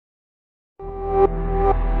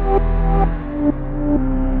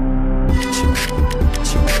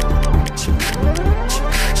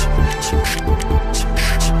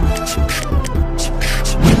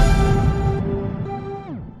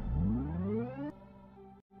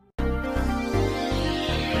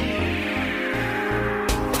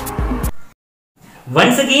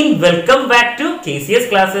Once again, welcome back to KCS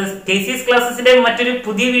classes. KCS classes inde mattoru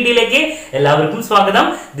pudhiya video like ellavarkkum swagatham.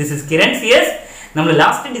 This is Kiran CS. നമ്മൾ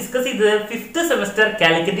last discuss ചെയ്തത് 5th semester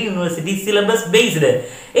Calicut university syllabus based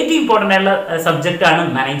ഏറ്റവും important ആയിട്ടുള്ള subject ആണ്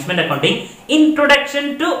management accounting. Introduction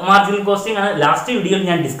to marginal costing ആണ് last വീഡിയോയിൽ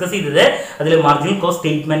ഞാൻ discuss ചെയ്തത്. അതിൽ മാർജിനൽ കോസ്റ്റ്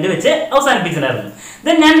സ്റ്റേറ്റ്മെന്റ് വെച്ച് അവസാനിപ്പിച്ചിട്ടുണ്ടായിരുന്നു.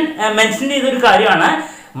 ദെൻ ഞാൻ മെൻഷൻ ചെയ്ത ഒരു കാര്യമാണ്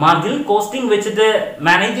മാർജിനൽ കോസ്റ്റിംഗ് വെച്ചിട്ട്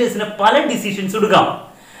മാനേജേഴ്സിന് പല ഡിസിഷൻസ് എടുക്കാം.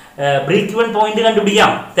 ബ്രേക്ക് ഇവൻ പോയിന്റ്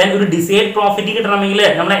കണ്ടുപിടിക്കാം. ദെൻ ഒരു ഡിസൈഡ് പ്രോഫിറ്റ് കിട്ടണമെങ്കിൽ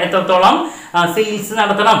നമ്മൾ എത്രത്തോളം സെയിൽസ്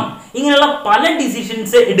നടത്തണം, ഇങ്ങനെയുള്ള പല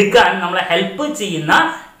ഡിസിഷൻസ് എടുക്കാൻ നമ്മളെ ഹെൽപ്പ് ചെയ്യുന്ന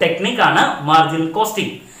ടെക്നിക്കാണ് മാർജിനൽ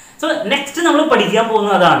കോസ്റ്റിംഗ്. സോ നെക്സ്റ്റ് നമ്മൾ പഠിക്കാൻ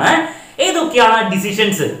പോകുന്നതാണ് ഏതൊക്കെയാണ്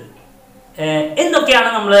ഡിസിഷൻസ്, എന്തൊക്കെയാണ്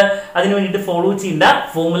നമ്മൾ അതിന് വേണ്ടിയിട്ട് ഫോളോ ചെയ്യേണ്ട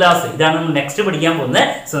ഫോർമുലാസ്. ഇതാണ് നമ്മൾ നെക്സ്റ്റ് പഠിക്കാൻ പോകുന്നത്.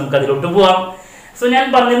 സോ നമുക്ക് അതിലോട്ട് പോവാം. സോ ഞാൻ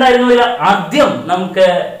പറഞ്ഞിട്ടുണ്ടായിരുന്നു, ആദ്യം നമുക്ക്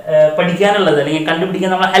പഠിക്കാനുള്ളത് അല്ലെങ്കിൽ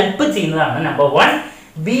കണ്ടുപിടിക്കാൻ നമ്മളെ ഹെൽപ്പ് ചെയ്യുന്നതാണ് number 1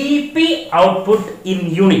 BP output in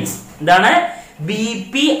units. എന്താണ്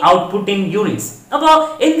BP output in units? അപ്പോൾ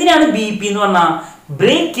എന്തിനാണ് BP എന്ന് പറഞ്ഞാൽ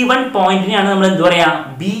ബ്രേക്ക് ഇവൻ പോയിന്റിനെയാണ് നമ്മൾ എന്ത് പറയാ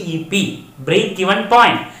BEP, break even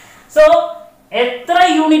point. So എത്ര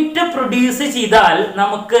യൂണിറ്റ് പ്രൊഡ്യൂസ് ചെയ്താൽ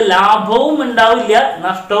നമുക്ക് ലാഭവും ഉണ്ടാവില്ല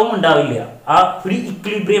നഷ്ടവും ഉണ്ടാവില്ല, ആ ഒരു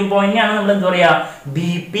ഇക്വിലിബ്രിയം പോയിന്റിനെയാണ് നമ്മൾ എന്ത് പറയാ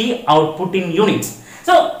BP output in units.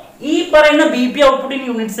 So ഈ പറയുന്ന BP output in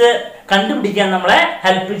units കണ്ടുപിടിക്കാൻ നമ്മളെ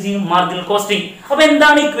ഹെൽപ്പ് ചെയ്യും മാർജിനൽ കോസ്റ്റിംഗ്. അപ്പൊ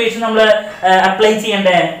എന്താണ് ഇക്വേഷൻ നമ്മൾ അപ്ലൈ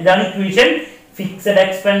ചെയ്യേണ്ടത്? ഇതാണ് equation, fixed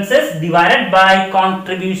expenses divided by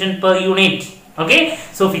contribution per unit. Okay,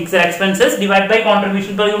 so fixed expenses divide by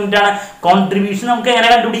contribution per unit ആണ്. കോൺട്രിബ്യൂഷൻ നമുക്ക് എങ്ങനെ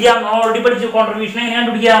കണ്ടുപിടിക്കാം? ഓൾറെഡി പഠിച്ചു. കോൺട്രിബ്യൂഷൻ എങ്ങനെ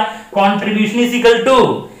കണ്ടുപിടിക്കാം? Contribution is equal to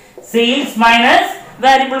sales minus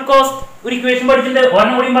variable cost. ഒരു ഇക്വേഷൻ പഠിച്ചിട്ടുണ്ട്,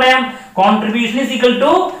 ഒരെണ്ണം കൂടി പറയാം. Contribution is equal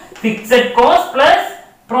to fixed cost plus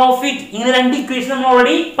profit. ഇങ്ങനെ രണ്ട് ഇക്വേഷൻ നമ്മൾ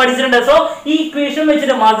ഓൾറെഡി പഠിച്ചിട്ടുണ്ട്. സോ ഈ ഇക്വേഷൻ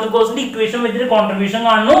വെച്ചിട്ട് മാർജിനൽ കോസ്റ്റിന്റെ ഇക്വേഷൻ വെച്ചിട്ട് കോൺട്രിബ്യൂഷൻ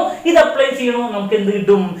കാണുന്നു, ഇത് അപ്ലൈ ചെയ്യണു, നമുക്ക് എന്ത്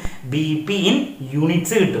കിട്ടും? BP in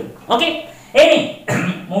units കിട്ടും. ഓക്കെ, ഇനി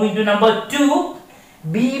moving to number 2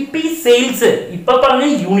 BP sales. ഇപ്പൊ പറഞ്ഞ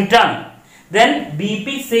യൂണിറ്റ് ആണ്. ദെൻ BP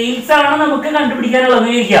സെയിൽസ് ആണ് നമുക്ക് കണ്ടുപിടിക്കാനുള്ളത്.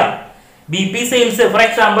 ചോദിക്കുക BP സെയിൽസ് ഫോർ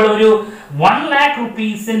എക്സാമ്പിൾ ഒരു 1 lakh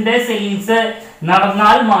rupeesന്റെ സെയിൽസ്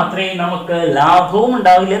നടന്നാൽ മാത്രമേ നമുക്ക് ലാഭവും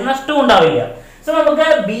ഉണ്ടാവില്ല നഷ്ടവും ഉണ്ടാവില്ല. സോ നമുക്ക്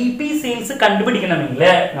BP സെയിൽസ് കണ്ടുപിടിക്കണമെങ്കിൽ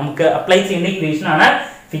നമുക്ക് അപ്ലൈ ചെയ്യുന്ന ഇക്വേഷൻ ആണ്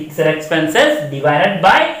fixed expenses divided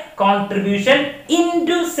by contribution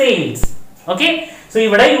into sales. Okay, so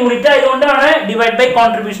ഇവിടെ യൂണിറ്റ് ആയതുകൊണ്ടാണ് divide by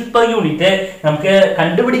contribution per unit. നമുക്ക്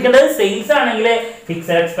കണ്ടുപിടിക്കേണ്ടത് സെയിൽസ് ആണെങ്കിൽ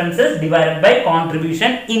fixed expenses divided by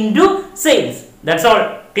contribution into sales. That's all.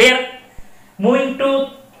 Clear? Moving to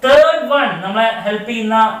third one, നമ്മളെ help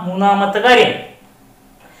ചെയ്യുന്ന മൂന്നാമത്തെ കാര്യം,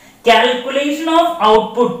 calculation of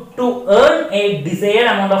output to earn a desired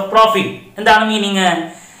amount of profit. എന്താണ് meaning?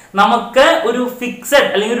 നമുക്ക് ഒരു ഫിക്സഡ്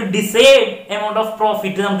അല്ലെങ്കിൽ ഒരു ഡിസൈഡ് എമൗണ്ട് ഓഫ്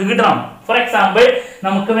പ്രോഫിറ്റ് നമുക്ക് കിട്ടണം. ഫോർ എക്സാമ്പിൾ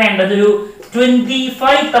നമുക്ക് വേണ്ടത് ഒരു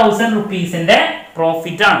 25,000 റുപ്പീസിന്റെ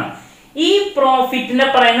പ്രോഫിറ്റ് ആണ്. ഈ പ്രോഫിറ്റിനെ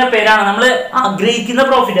പറയുന്ന പേരാണ്, നമ്മൾ ആഗ്രഹിക്കുന്ന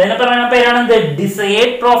പ്രോഫിറ്റ്, അതിനെ പറയുന്ന പേരാണ് എന്ത്?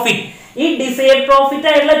 Decide profit. ഈ ഡിസൈഡ് പ്രോഫിറ്റ്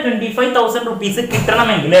ആയിട്ടുള്ള 25,000 റുപ്പീസ്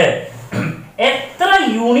കിട്ടണമെങ്കിൽ എത്ര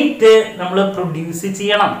യൂണിറ്റ് നമ്മൾ പ്രൊഡ്യൂസ്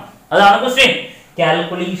ചെയ്യണം? അതാണ് question.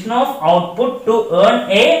 Calculation of output to earn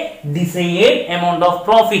A decide amount of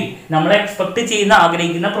profit. നമ്മൾ എക്സ്പെക്ട് ചെയ്യുന്ന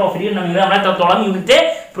ആഗ്രഹിക്കുന്ന പ്രോഫിറ്റ് ഉണ്ടെങ്കിൽ നമ്മൾ എത്രത്തോളം യൂണിറ്റ്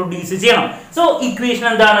പ്രൊഡ്യൂസ് ചെയ്യണം. സോ ഇക്വേഷൻ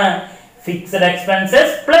എന്താണ്? Fixed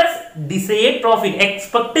expenses plus decide profit.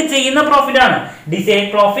 Expect ചെയ്യുന്ന പ്രോഫിറ്റ് ആണ് decide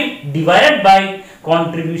profit divided by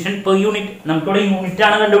contribution per unit. നമുക്കിവിടെ യൂണിറ്റ്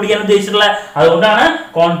ആണ് കണ്ടുപിടിക്കാൻ ഉദ്ദേശിച്ചിട്ടുള്ളത്, അതുകൊണ്ടാണ്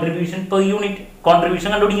കോൺട്രിബ്യൂഷൻ പെർ യൂണിറ്റ്. കോൺട്രിബ്യൂഷൻ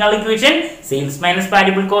കണ്ടുപിടിക്കാനുള്ള equation sales minus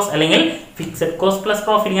variable cost അല്ലെങ്കിൽ ഫിക്സഡ് കോസ്റ്റ് പ്ലസ്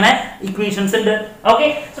പ്രോഫിറ്റ്. ഇങ്ങനെ ഇക്വേഷൻസ് ഉണ്ട്. Okay,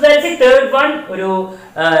 so that's the third one. ഒരു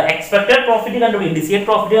എക്സ്പെക്ടഡ് പ്രോഫിറ്റ് കണ്ടുപിടിക്കും, ഡിസൈഡ്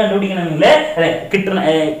പ്രോഫിറ്റ് കണ്ടുപിടിക്കണമെങ്കിൽ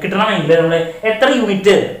കിട്ടണമെങ്കിൽ നമ്മൾ എത്ര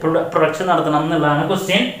യൂണിറ്റ് പ്രൊഡക്ഷൻ നടത്തണം എന്നുള്ളതാണ്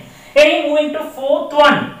ക്വസ്റ്റ്യൻ. ഇനി മൂവിംഗ് ടു ഫോർത്ത്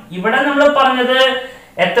വൺ, ഇവിടെ നമ്മൾ പറഞ്ഞത്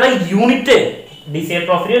എത്ര യൂണിറ്റ് ഡിസൈഡ്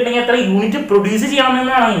പ്രോഫിറ്റ് കിട്ടണമെങ്കിൽ എത്ര യൂണിറ്റ് പ്രൊഡ്യൂസ്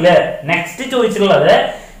ചെയ്യണമെന്നാണെങ്കിൽ നെക്സ്റ്റ് ചോദിച്ചിട്ടുള്ളത്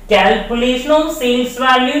calculation of sales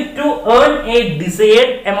value to earn a desired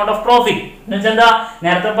amount of profit. എന്താ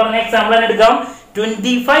നേരത്തെ പറഞ്ഞ എക്സാമ്പിൾ തന്നെ എടുക്കാം.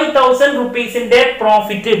 25,000 റുപ്പീസിന്റെ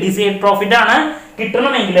പ്രോഫിറ്റ് ഡിസൈഡ് പ്രോഫിറ്റ് ആണ്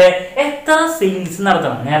കിട്ടണമെങ്കിൽ എത്ര സെയിൽസ്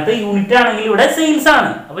നടത്തണം? നേരത്തെ യൂണിറ്റ് ആണെങ്കിൽ ഇവിടെ സെയിൽസ് ആണ്,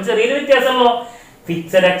 അപ്പൊ ചെറിയൊരു വ്യത്യാസമുള്ളൂ.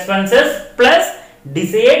 Fixed expenses plus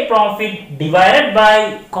decide profit divided by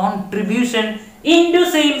contribution into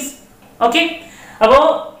sales. Okay, അപ്പോ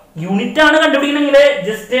യൂണിറ്റ് ആണ് കണ്ടുപിടിക്കണമെങ്കിൽ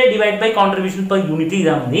just divide by contribution per unit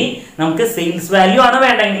ചെയ്താൽ മതി. നമുക്ക് സെയിൽസ് വാല്യൂ ആണ്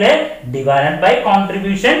വേണ്ടെങ്കിൽ divided by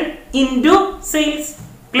contribution into sales.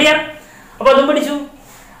 Clear? അപ്പൊ അതും പഠിച്ചു.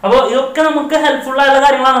 അപ്പോൾ ഇതൊക്കെ നമുക്ക് ഹെൽപ്ഫുൾ ആയിട്ടുള്ള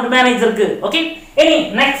കാര്യങ്ങളാണ് ഒരു മാനേജർക്ക്. ഓക്കെ, ഇനി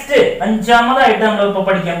നെക്സ്റ്റ് അഞ്ചാമതായിട്ട് നമ്മൾ ഇപ്പൊ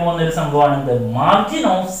പഠിക്കാൻ പോകുന്ന ഒരു സംഭവമാണ് മാർജിൻ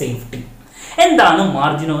ഓഫ് സേഫ്റ്റി. എന്താണ്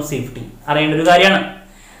മാർജിൻ ഓഫ് സേഫ്റ്റി അറിയേണ്ട ഒരു കാര്യമാണ്.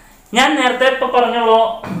 ഞാൻ നേരത്തെ ഇപ്പൊ പറഞ്ഞോളൂ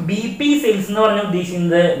BP സെയിൽസ് എന്ന് പറഞ്ഞ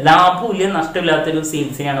ഉദ്ദേശിക്കുന്നത് ലാഭമില്ല നഷ്ടമില്ലാത്തൊരു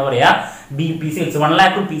സെയിൽസിനെയാണ് പറയാ BP sales. 1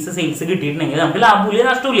 lakh rupees sales കിട്ടിയിട്ടുണ്ടെങ്കിൽ നമുക്ക് ലാഭമില്ല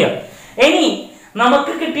നഷ്ടമില്ല. ഇനി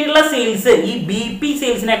നമുക്ക് കിട്ടിയിട്ടുള്ള സെയിൽസ് ഈ BP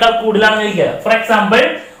സെയിൽസിനേക്കാൾ കൂടുതലാണെന്ന് ചോദിക്കുക. For example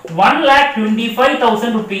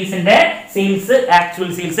 1,25,000 rupeesന്റെ sales actual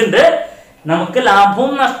sales ഉണ്ട്. നമുക്ക്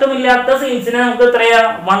ലാഭവും നഷ്ടമില്ലാത്ത സെയിൽസിന് നമുക്ക് എത്രയാ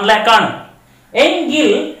 1 lakh ആണ് എങ്കിൽ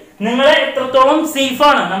നിങ്ങളെ എത്രത്തോളം സേഫ്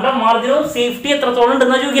ആണ്, നമ്മുടെ മാർജിൻ ഓഫ് സേഫ്റ്റി എത്രത്തോളം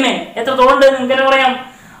ഉണ്ടെന്ന് ചോദിക്കണേ. എത്രത്തോളം ഉണ്ട് നിങ്ങൾക്ക് തന്നെ പറയാം.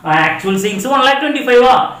 ആക്ച്വൽ സെയിൽസ് 1,25,000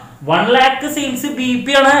 ആ, 1 lakh സെയിൽസ് BP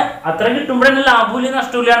ആണ്. അത്ര കിട്ടുമ്പോഴേ ലാഭമില്ല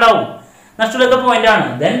നഷ്ടമില്ലാണ്ടാവും. നഷ്ടമില്ലാത്ത പോയിന്റ് ആണ്.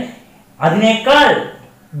 ദെൻ അതിനേക്കാൾ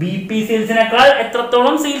BP സെയിൽസിനേക്കാൾ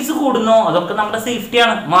എത്രത്തോളം സെയിൽസ് കൂടുന്നോ അതൊക്കെ നമ്മുടെ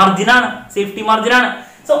സേഫ്റ്റിയാണ്, മാർജിനാണ്, സേഫ്റ്റി മാർജിനാണ്.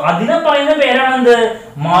 സോ അതിനെ പറയുന്ന പേരാണ് എന്ത്,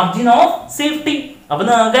 മാർജിൻ ഓഫ് സേഫ്റ്റി. അപ്പൊ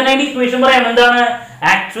നിങ്ങൾക്ക് തന്നെ ഇക്വേഷൻ പറയാം. എന്താണ്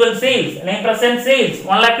ആക്ച്വൽ സെയിൽസ് അല്ലെങ്കിൽ present sales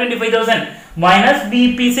 1,25,000 minus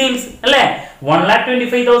BP sales അല്ലേ.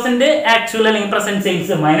 1,25,000 ആക്ച്വൽ അല്ലെങ്കിൽ present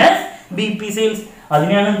sales minus BP sales,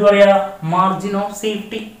 അതിനെയാണ് എന്ത് പറയാ margin of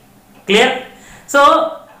safety. Clear? So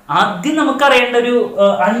ആദ്യം നമുക്ക് അറിയേണ്ട ഒരു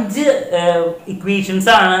 5 ഇക്വേഷൻസ്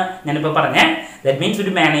ആണ് ഞാനിപ്പോ പറഞ്ഞത്. ദാറ്റ് മീൻസ്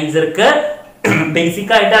ഒരു മാനേജർക്ക്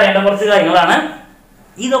ബേസിക് ആയിട്ട് അറിയേണ്ട കുറച്ച് കാര്യങ്ങളാണ്.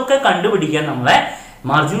 ഇതൊക്കെ കണ്ടുപിടിക്കാൻ നമ്മളെ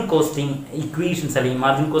മാർജിനൽ കോസ്റ്റിംഗ് ഇക്വേഷൻസ് അല്ലെങ്കിൽ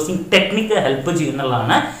മാർജിനൽ കോസ്റ്റിംഗ് ടെക്നിക്ക് ഹെൽപ്പ്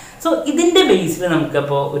ചെയ്യുന്നതാണ്. സോ ഇതിന്റെ ബേസിൽ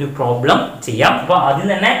നമുക്കപ്പോൾ ഒരു പ്രോബ്ലം ചെയ്യാം. അപ്പോൾ ആദ്യം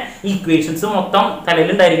തന്നെ ഈ ഇക്വേഷൻസ് മൊത്തം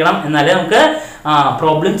തലയിലുണ്ടായിരിക്കണം, എന്നാലേ നമുക്ക്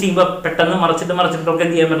പ്രോബ്ലം ചെയ്യുമ്പോൾ പെട്ടെന്ന് മറച്ചിട്ടൊക്കെ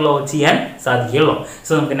എന്ത് ചെയ്യാൻ പറ്റുള്ളൂ, ചെയ്യാൻ സാധിക്കുള്ളൂ.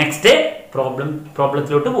 സോ നമുക്ക് നെക്സ്റ്റ്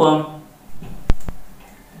പ്രോബ്ലത്തിലോട്ട് പോവാം.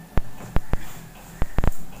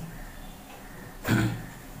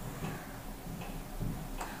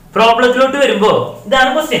 പ്രോബ്ലത്തിലോട്ട് വരുമ്പോ ഇതാണ്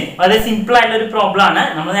ക്വസ്റ്റ്യൻ. വളരെ സിമ്പിൾ ആയിട്ടുള്ള ഒരു പ്രോബ്ലം ആണ്.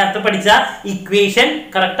 നമ്മൾ നേരത്തെ പഠിച്ച ഇക്വേഷൻ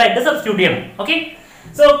കറക്റ്റ് ആയിട്ട് സബ്സ്റ്റിറ്റ്യൂട്ട് ചെയ്യണം. ഓക്കെ,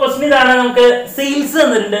 സോ ക്വസ്റ്റ്യൻ ഇതാണ്. നമുക്ക് സെയിൽസ്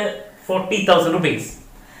തന്നിട്ടുണ്ട് 40,000 rupees.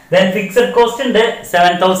 ദെൻ ഫിക്സഡ് കോസ്റ്റ് ഉണ്ട്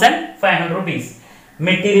 7,500 rupees.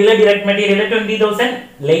 Material direct material 20,000,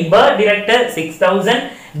 labour direct 6,000,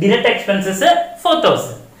 direct expenses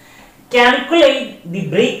 4,000. Calculate the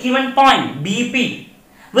break even point BP.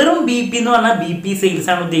 വെറും BP എന്ന് പറഞ്ഞാൽ BP സെയിൽസ്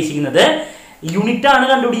ആണ് ഉദ്ദേശിക്കുന്നത്. യൂണിറ്റ് ആണ്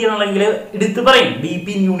കണ്ടുപിടിക്കണമെങ്കിൽ എടുത്ത് പറയും BP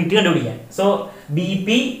യൂണിറ്റ് കണ്ടുപിടിക്കാൻ. So BP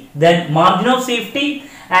then margin of safety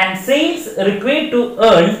and sales required to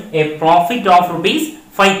earn a profit of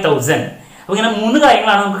 ₹5,000. അപ്പോൾ ഇങ്ങനെ 3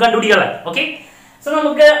 കാര്യങ്ങളാണ് നമുക്ക് കണ്ടുപിടിക്കാനുള്ളത്. ഓക്കെ, സോ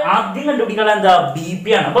നമുക്ക് ആദ്യം കണ്ടുപിടിക്കാനുള്ള എന്താ BP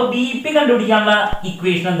ആണ്. അപ്പോൾ BP കണ്ടുപിടിക്കാനുള്ള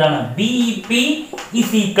ഇക്വേഷൻ എന്താണ്, BP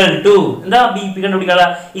is equal to എന്താ BP കണ്ടുപിടിക്കാനുള്ള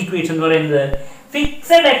ഇക്വേഷൻ എന്ന് പറയുന്നത്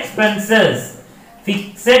fixed expenses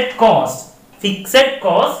fixed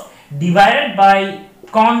cost divided by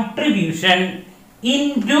contribution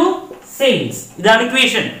into sales. ഇതാണ്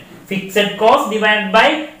equation. Fixed cost divided by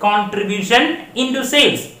contribution into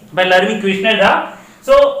sales. അപ്പോൾ എല്ലാവരും ഇക്വേഷൻ എഴുതാം.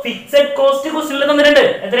 സോ ഫിക്സഡ് കോസ്റ്റ് ക്വസ്റ്റ്യനിൽ തന്നിട്ടുണ്ട്.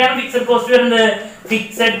 എത്രയാണ് ഫിക്സഡ് കോസ്റ്റ് വരുന്നത്?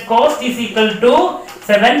 Fixed cost is equal to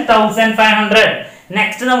 7,500.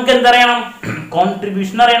 Next നമുക്ക് എന്തറിയണം,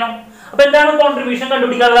 കോൺട്രിബ്യൂഷൻ അറിയണം. അപ്പോൾ എന്താണ് കോൺട്രിബ്യൂഷൻ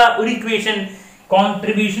കണ്ടുപിടിക്കാനുള്ള ഒരു equation?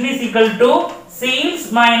 Contribution is equal to sales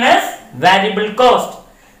minus variable cost.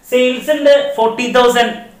 Sales ഉണ്ട് 40,000.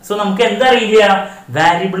 സോ നമുക്ക് എന്താ അറിയില്ല,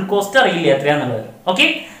 വാരിയബിൾ കോസ്റ്റ് അറിയില്ല എത്രയാന്നുള്ളത്. ഓക്കെ,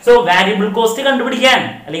 സോ വാരിയബിൾ കോസ്റ്റ് കണ്ടുപിടിക്കാൻ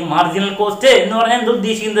അല്ലെങ്കിൽ മാർജിനൽ കോസ്റ്റ് എന്ന് പറഞ്ഞാൽ എന്താ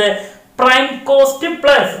ഉദ്ദേശിക്കുന്നത്, പ്രൈം കോസ്റ്റ്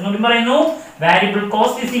പ്ലസ് എന്നോട് പറയുന്നു variable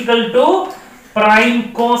cost is equal to prime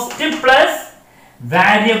cost plus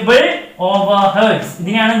variable overheads.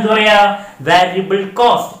 ഇതിനാണ് എന്താ പറയാ വാരിയബിൾ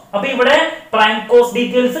കോസ്റ്റ്. അപ്പൊ ഇവിടെ പ്രൈം കോസ്റ്റ്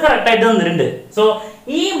ഡീറ്റെയിൽസ് കറക്റ്റ് ആയിട്ട് തന്നിട്ടുണ്ട്. സോ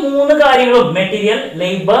ഈ 3 കാര്യങ്ങളും മെറ്റീരിയൽ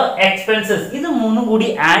ലേബർ എക്സ്പെൻസസ് ഇത് 3 കൂടി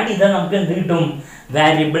ആഡ് ചെയ്താൽ നമുക്ക് എന്ത് കിട്ടും,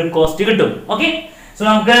 വാരിയബിൾ കോസ്റ്റ് കിട്ടും. ഓക്കെ, സോ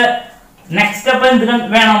നമുക്ക് നെക്സ്റ്റ് സ്റ്റെപ്പ് എന്ത്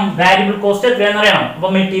വേണം, വാരിയബിൾ കോസ്റ്റ് എത്രയാണെന്ന് അറിയണം. അപ്പൊ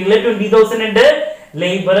മെറ്റീരിയൽ 20,000 ഉണ്ട്,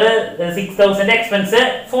 ലേബർ 6,000, എക്സ്പെൻസ്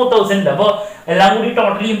 4,000 ഉണ്ട്. അപ്പൊ എല്ലാം കൂടി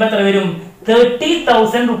ടോട്ടൽ ചെയ്യുമ്പോൾ എത്ര വരും,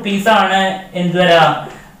 30,000 rupees ആണ് എന്ത് വരാ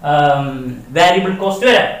വാരിയബിൾ കോസ്റ്റ്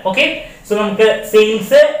വരാം. ഓക്കെ, സോ നമുക്ക്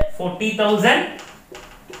sales 40,000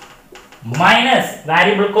 minus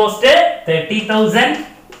variable cost 30,000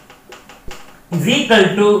 is equal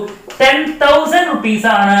to 10,000 rupees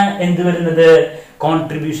ആണ് എന്ത് വരുന്നത്,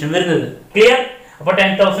 കോൺട്രിബ്യൂഷൻ വരുന്നത്. ക്ലിയർ? അപ്പോൾ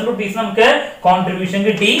 10,000 rupees നമുക്ക് കോൺട്രിബ്യൂഷൻ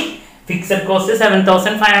കിട്ടി. ഫിക്സഡ് കോസ്റ്റ്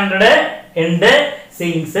 7,500 ഉണ്ട്,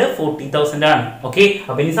 സെയിൽസ് 40,000 ആണ്. ഓക്കെ,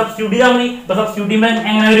 അപ്പൊ ഇനി സബ്സ്റ്റിറ്റ്യൂട്ട് ചെയ്താൽ മതി. അപ്പൊ സബ്സ്റ്റിറ്റ്യൂട്ട് ചെയ്യുമ്പോൾ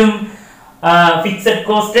എങ്ങനെ വരും, fixed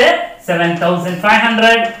cost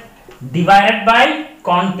 7,500 divided by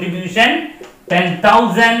contribution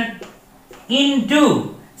 10,000 into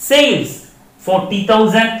sales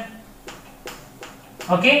 40,000.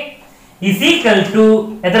 Okay, is equal to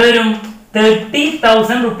എത്ര വരും,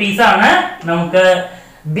 30,000 rupees ആണ് നമുക്ക്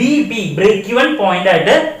BP break even point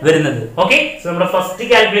ആയിട്ട് വരുന്നത്. ഓക്കെ, സോ നമ്മുടെ ഫസ്റ്റ്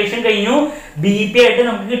കാൽക്കുലേഷൻ കഴിഞ്ഞു. BP ആയിട്ട്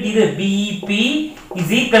നമുക്ക് കിട്ടിയത് BP is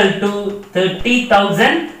equal to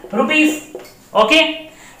 30,000 rupees. Okay,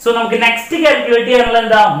 so നമുക്ക് നെക്സ്റ്റ് കാൽക്കുലേറ്റ് ചെയ്യാനുള്ള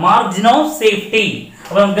എന്താ, മാർജിൻ ഓഫ് സേഫ്റ്റി.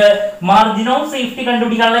 അപ്പൊ നമുക്ക് മാർജിൻ ഓഫ് സേഫ്റ്റി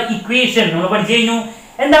കണ്ടുപിടിക്കാനുള്ള ഇക്വേഷൻ നമ്മൾ പഠിച്ചു കഴിഞ്ഞു.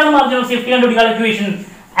 എന്താണ് മാർജിൻ ഓഫ് സേഫ്റ്റി കണ്ടുപിടിക്കാനുള്ള equation?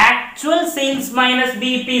 Actual sales minus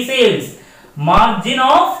BP sales. Margin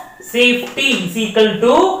of safety is equal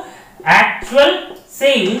to actual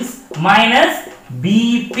sales minus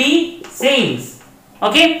BP sales.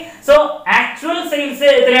 Okay, so actual sales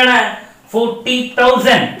എത്രയാണ്?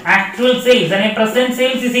 40,000. Actual sales and present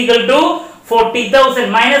sales is equal to 40,000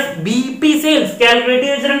 minus BP sales. Calculate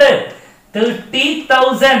ചെയ്തിട്ടുണ്ട്.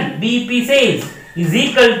 30,000 BP sales is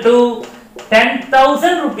equal to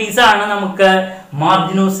 10,000 rupees ആണ് നമുക്ക്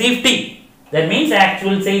margin of safety. That means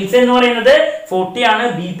actual sales എന്ന് പറയുന്നത് 40 ആണ്,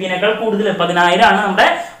 BP നേക്കാൾ കൂടുതൽ 10,000 ആണ് നമ്മുടെ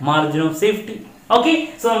margin of safety. Okay,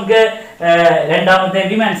 so നമുക്ക് രണ്ടാമത്തെ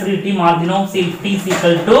ആൻസർ കിട്ടി. Margin of safety is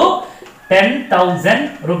equal to 10,000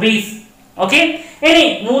 rupees. Okay, ഇനി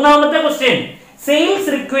മൂന്നാമത്തെ question. Sales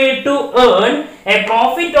required to earn A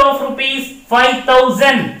profit of rupees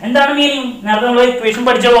 5,000. എന്താണ് മീനിങ്? നേരത്തെ നമ്മൾ ഇക്വേഷൻ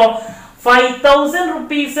പഠിച്ചല്ലോ. 5,000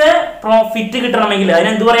 rupees പ്രോഫിറ്റ് കിട്ടണമെങ്കിൽ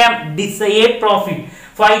അതിനെന്ത് പറയാം? Desired profit.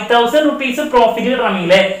 5,000 rupees പ്രോഫിറ്റ്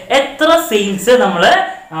കിട്ടണമെങ്കിൽ എത്ര സെയിൽസ് നമ്മൾ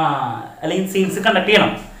അല്ലെങ്കിൽ സെയിൽസ് കണ്ടക്ട്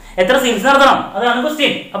ചെയ്യണം, എത്ര സെയിൽസ് നടത്തണം, അതാണ്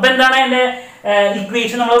ക്വസ്റ്റ്യൻ. അപ്പൊ എന്താണ് അതിന്റെ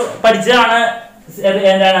ഇക്വേഷൻ? നമ്മൾ പഠിച്ചതാണ്.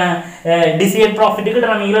 എന്താണ് ഡിസൈർഡ് പ്രോഫിറ്റ്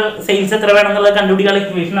കിട്ടണമെങ്കിൽ സെയിൽസ് എത്ര വേണം എന്നുള്ളത് കണ്ടുപിടിക്കാനുള്ള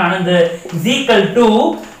ഇക്വേഷൻ ആണ് ഇത്. Is equal to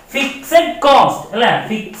fixed cost അല്ലെ,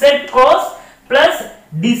 fixed cost plus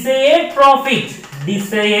desired profit.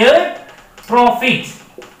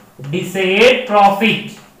 Desired profit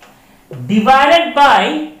divided by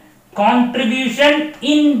contribution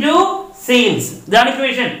into sales. ഇതാണ്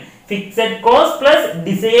equation. Fixed cost plus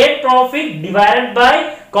desired profit divided by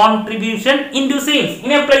contribution into sales.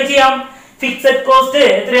 ഇനി അപ്ലൈ ചെയ്യാം. ഫിക്സഡ് കോസ്റ്റ്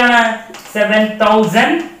എത്രയാണ്?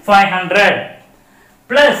 7,500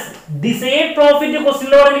 plus desired profit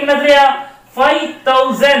ക്വസ്റ്റ്യനിൽ പറഞ്ഞിരിക്കുന്നത് എത്രയാ?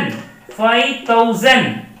 5,000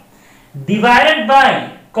 divided by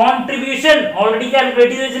contribution already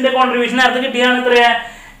calculate ചെയ്ത് വെച്ചിട്ട് contribution നേരത്തെ കിട്ടിയാണ് എത്രയാ?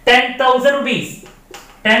 10,000 rupees.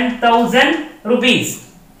 10,000 rupees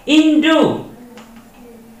into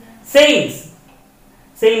sales.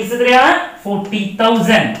 Sales എത്രയാണ്?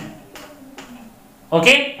 40,000.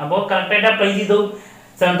 ഓക്കെ, അപ്പോൾ കറക്റ്റ് ആയിട്ട് അപ്ലൈ ചെയ്തു.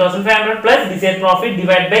 7,500 plus desired profit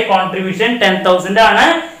divide by contribution 10,000 ആണ്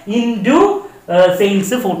into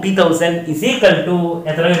sales 40,000 is equal to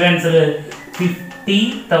എത്ര വരും ആൻസർ?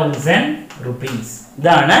 50,000 rupees.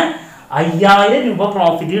 ഇതാണ് 5,000 രൂപ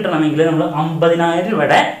പ്രോഫിറ്റ് കിട്ടണമെങ്കിൽ നമ്മൾ 50,000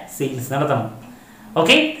 രൂപയുടെ സെയിൽസ് നടത്തണം.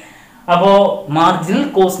 ഓക്കെ, അപ്പോൾ മാർജിനൽ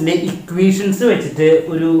കോസ്റ്റിന്റെ ഇക്വേഷൻസ് വെച്ചിട്ട്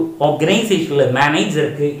ഒരു ഓർഗനൈസേഷനിലെ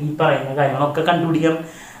മാനേജർക്ക് ഈ പറയുന്ന കാര്യങ്ങളൊക്കെ കണ്ടുപിടിക്കാൻ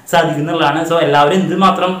സാധിക്കുന്നുള്ളതാണ്. സോ എല്ലാവരും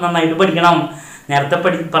എന്തുമാത്രം നന്നായിട്ട് പഠിക്കണം, നേരത്തെ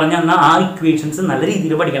പറഞ്ഞു തന്ന ആ ഇക്വേഷൻസ് നല്ല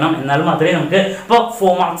രീതിയിൽ പഠിക്കണം. എന്നാൽ മാത്രമേ നമുക്ക് ഇപ്പോൾ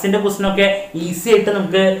 4 മാർക്സിന്റെ ക്വസ്റ്റ്യൻ ഒക്കെ ഈസി ആയിട്ട്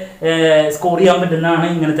നമുക്ക് സ്കോർ ചെയ്യാൻ പറ്റുന്നതാണ്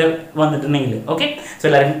ഇങ്ങനത്തെ വന്നിട്ടുണ്ടെങ്കിൽ. ഓക്കെ, സോ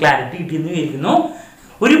എല്ലാവരും ക്ലാരിറ്റി കിട്ടിയെന്ന് വിചാരിക്കുന്നു.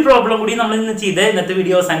 ഒരു പ്രോബ്ലം കൂടി നമ്മൾ ഇന്ന് ചെയ്ത് ഇന്നത്തെ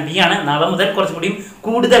വീഡിയോ അവസാനിപ്പിക്കുകയാണ്. നാളെ മുതൽ കുറച്ചുകൂടി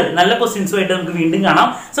കൂടുതൽ നല്ല ക്വസ്റ്റ്യൻസുമായിട്ട് നമുക്ക് വീണ്ടും കാണാം.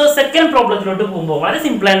 സോ സെക്കൻഡ് പ്രോബ്ലത്തിലോട്ട് പോകുമ്പോൾ വളരെ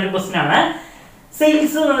സിമ്പിൾ ആയിട്ടുള്ള ക്വസ്റ്റ്യൻ ആണ്.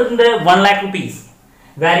 Sales 1 lakh rupees,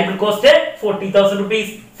 variable cost 40,000 rupees,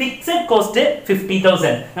 fixed cost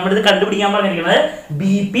 50,000. നമ്മൾ ഇത് കണ്ടുപിടിക്കാൻ പറഞ്ഞിരിക്കുന്നത്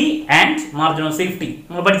BP and margin of safety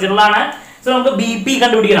നമ്മൾ പഠിച്ചിട്ടുള്ളതാണ്. സോ നമുക്ക് BP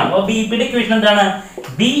കണ്ടുപിടിക്കണം. അപ്പോൾ BPയുടെ ഇക്വേഷൻ എന്താണ്?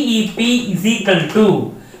 BEP is equal to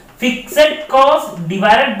fixed cost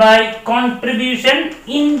divided by contribution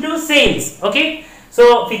into sales. Okay, so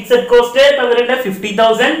fixed cost തന്നിട്ടുണ്ട്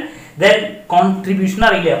 50,000, then contribution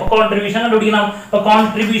അറിയില്ല. അപ്പോൾ contribution കണ്ടുപിടിക്കണം. അപ്പോൾ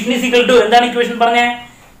contribution is equal to എന്താണ് ഇക്വേഷൻ പറഞ്ഞേ?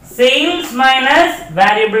 sales minus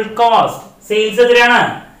variable cost. sales എത്രയാണ്?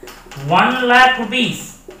 1 lakh rupees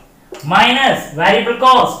minus variable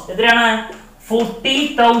cost എത്രയാണ്?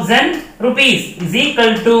 40,000 rupees is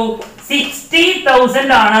equal to 60,000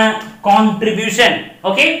 ആണ് കോൺട്രിബ്യൂഷൻ.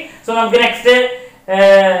 ഓക്കെ, സോ നമുക്ക് നെക്സ്റ്റ്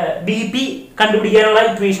BP കണ്ടുപിടിക്കാനുള്ള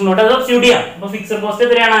ഇക്വേഷനിലോട്ട് അത് സബ്സ്റ്റിറ്റ്യൂട്ട് ചെയ്യാം. അപ്പോൾ ഫിക്സഡ് കോസ്റ്റ്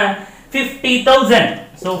എത്രയാണ്? 50,000.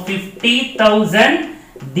 So 50,000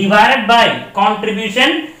 divided by contribution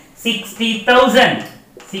 60,000.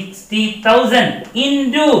 60,000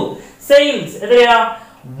 into sales എത്രയാ?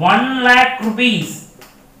 1 lakh rupees.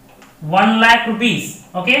 1 lakh rupees.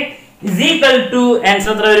 Okay, is equal to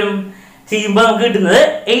answer എത്ര വരും? ചെയ്യുമ്പോൾ നമുക്ക് കിട്ടുന്നത്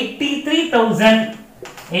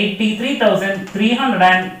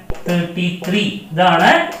 83,333. ഇതാണ്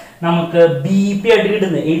നമുക്ക് BP ആയിട്ട്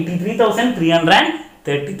കിട്ടുന്നത്.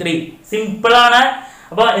 83,333. സിമ്പിൾ ആണ്.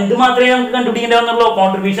 അപ്പൊ എന്ത് മാത്രമേ നമുക്ക് കണ്ടുപിടിക്കേണ്ടി വന്നുള്ളൂ?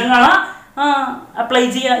 കോൺട്രിബ്യൂഷൻ കാണാം, അപ്ലൈ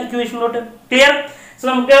ചെയ്യാം ഇക്വേഷനിലോട്ട്. ക്ലിയർ? സോ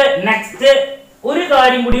നമുക്ക് നെക്സ്റ്റ് ഒരു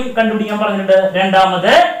കാര്യം കൂടി കണ്ടുപിടിക്കാൻ പറഞ്ഞിട്ടുണ്ട്.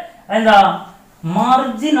 രണ്ടാമത് എന്താ?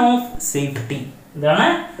 Margin of safety. എന്താണ്?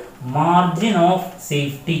 Margin of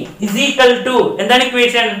safety is equal to എന്താണ്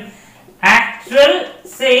equation? Actual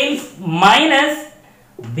sales minus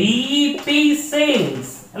BEP sales.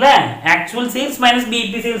 അല്ലേ? Actual sales minus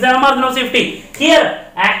BEP sales ആണ് margin of safety. Here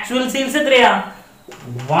actual sales എത്രയാ?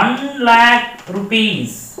 1 lakh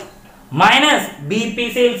rupees minus BEP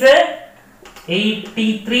sales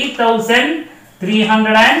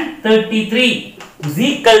 83,333 is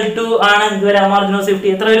equal to ആണ് എന്തുവരെ margin of safety?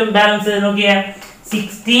 എത്ര വരും balance നോക്കിയാ?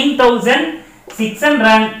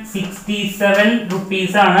 16,667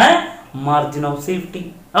 rupees ആണ് margin of safety.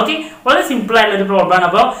 Okay, വളരെ simple ആയിട്ടുള്ള ഒരു പ്രോബ്ലം ആണ്.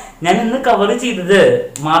 അപ്പോൾ ഞാൻ ഇന്ന് കവർ ചെയ്തത്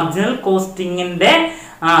മാർജിനൽ കോസ്റ്റിംഗിന്റെ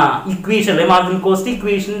ഇക്വേഷൻ, മാർജിനൽ കോസ്റ്റ്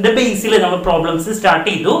ഇക്വേഷന്റെ ബേസിൽ നമ്മൾ പ്രോബ്ലംസ് സ്റ്റാർട്ട്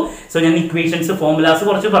ചെയ്തു. സോ ഞാൻ ഇക്വേഷൻസ് ഫോർമുലാസ്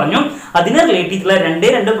കുറച്ച് പറഞ്ഞു. അതിന് റിലേറ്റ് ചെയ്തിട്ടുള്ള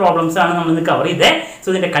രണ്ട് പ്രോബ്ലംസ് ആണ് നമ്മൾ ഇന്ന് കവർ ചെയ്തത്. സോ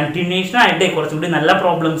ഇതിന്റെ കണ്ടിന്യൂഷൻ ആയിട്ട് കുറച്ചുകൂടി നല്ല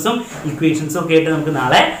പ്രോബ്ലംസും ഇക്വേഷൻസും ഒക്കെ ആയിട്ട് നമുക്ക്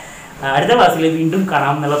നാളെ അടുത്ത ക്ലാസ്സിൽ വീണ്ടും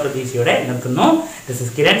കാണാം എന്നുള്ള പ്രതീക്ഷയോടെ നിർത്തുന്നു. This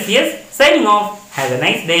is Kiran CS signing off. Have a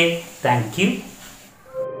nice day. Thank you.